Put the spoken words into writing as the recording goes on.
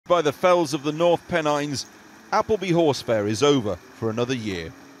by the fells of the North Pennines, Appleby Horse Fair is over for another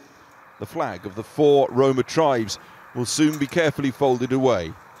year. The flag of the 4 Roma tribes will soon be carefully folded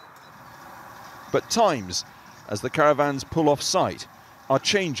away. But times, as the caravans pull off site, are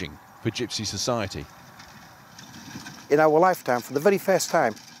changing for Gypsy society. In our lifetime, for the very first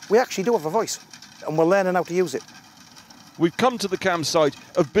time, we actually do have a voice, and we're learning how to use it. We've come to the campsite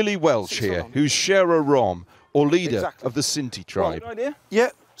of Billy Welch here, who's Shera Rom, or leader of the Sinti tribe. Good idea. Yeah,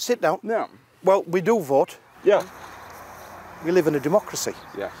 sit down. Yeah. Well, we do vote. Yeah. We live in a democracy.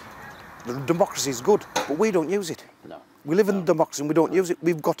 Yes. The democracy is good, but we don't use it. No. We live in a democracy and we don't use it.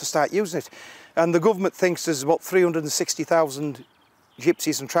 We've got to start using it. And the government thinks there's about 360,000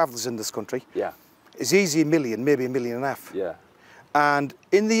 gypsies and travellers in this country. Yeah. It's easy 1 million, maybe 1.5 million. Yeah. And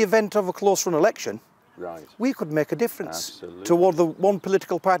in the event of a close-run election, right, we could make a difference. Absolutely. Toward the one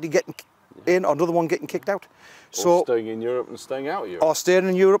political party getting in or another one getting kicked out. Or staying in Europe and staying out of Europe. Or staying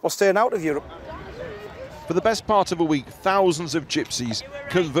in Europe or staying out of Europe. For the best part of a week, thousands of gypsies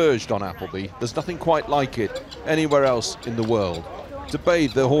converged on Appleby. There's nothing quite like it anywhere else in the world. To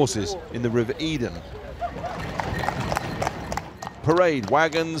bathe their horses in the River Eden. Parade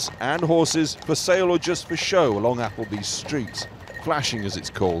wagons and horses for sale or just for show along Appleby's streets, flashing as it's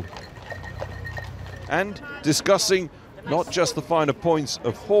called. And discussing not just the finer points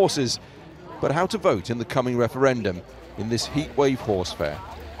of horses, but how to vote in the coming referendum in this heatwave horse fair.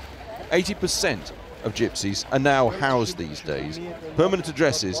 80% of gypsies are now housed these days. Permanent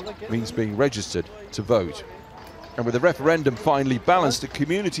addresses means being registered to vote. And with the referendum finally balanced, a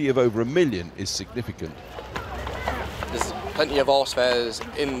community of over 1 million is significant. There's plenty of horse fairs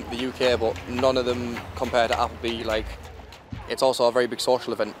in the UK, but none of them compare to Appleby. Like, it's also a very big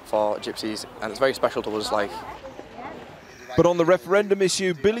social event for gypsies, and it's very special to us. But on the referendum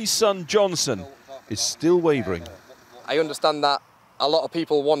issue, Billy's son Johnson is still wavering. I understand that a lot of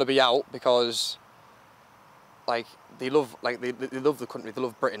people want to be out because, they love the country, they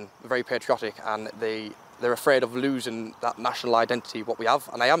love Britain, they're very patriotic, and they're afraid of losing that national identity what we have.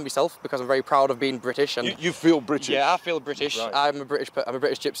 And I am myself because I'm very proud of being British. And you feel British? Yeah, I feel British. Right. I'm a British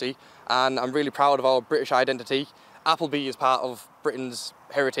gypsy, and I'm really proud of our British identity. Appleby is part of Britain's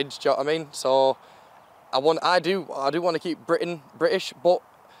heritage. Do you know what I mean? So I do want to keep Britain British, but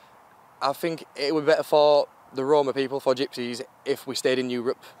I think it would be better for the Roma people, for gypsies, if we stayed in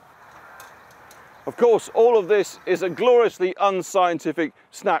Europe. Of course, all of this is a gloriously unscientific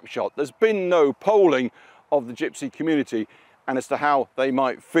snapshot. There's been no polling of the gypsy community and as to how they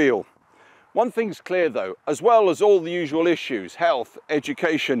might feel. One thing's clear though, as well as all the usual issues, health,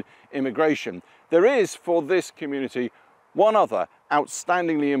 education, immigration, there is for this community one other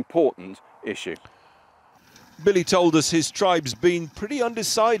outstandingly important issue. Billy told us his tribe's been pretty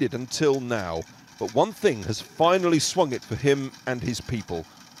undecided until now, but one thing has finally swung it for him and his people.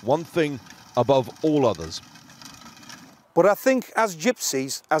 One thing above all others. But I think as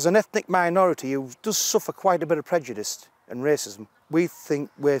gypsies, as an ethnic minority who does suffer quite a bit of prejudice and racism, we think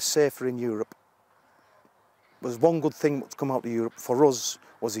we're safer in Europe. There's one good thing that's come out of Europe for us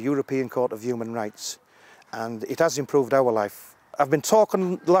was the European Court of Human Rights, and it has improved our life. I've been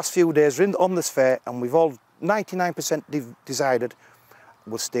talking the last few days on this fair, and we've all 99% decided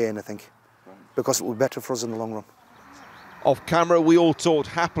we'll stay in, I think, because it will be better for us in the long run. Off camera, we all talked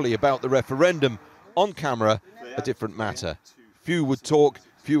happily about the referendum. On camera, a different matter. Few would talk,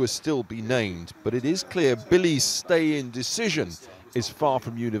 few would still be named, but it is clear Billy's stay-in decision is far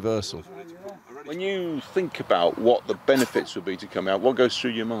from universal. When you think about what the benefits would be to come out, what goes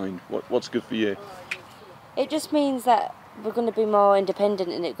through your mind? What's good for you? It just means that we're going to be more independent,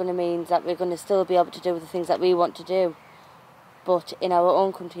 and it's going to mean that we're going to still be able to do the things that we want to do, but in our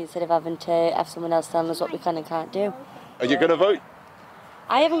own country, instead of having to have someone else telling us what we can and can't do. Are you going to vote?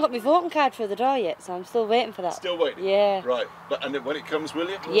 I haven't got my voting card through the door yet, so I'm still waiting for that. Still waiting? Yeah. Right. And then when it comes, will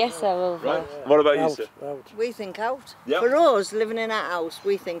you? Yes, I will. Right. What about you, sir? We think out. Yep. For us, living in our house,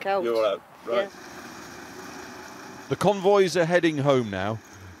 we think out. You're out. Right. Yeah. The convoys are heading home now,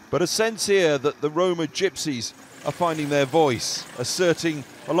 but a sense here that the Roma gypsies are finding their voice, asserting,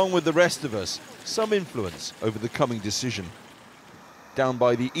 along with the rest of us, some influence over the coming decision. Down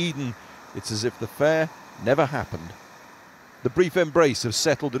by the Eden, it's as if the fair never happened. The brief embrace of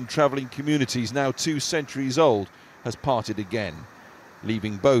settled and travelling communities, now 2 centuries old, has parted again,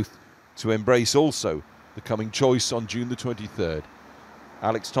 leaving both to embrace also the coming choice on June the 23rd.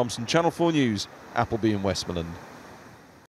 Alex Thomson, Channel 4 News, Appleby in Westmoreland.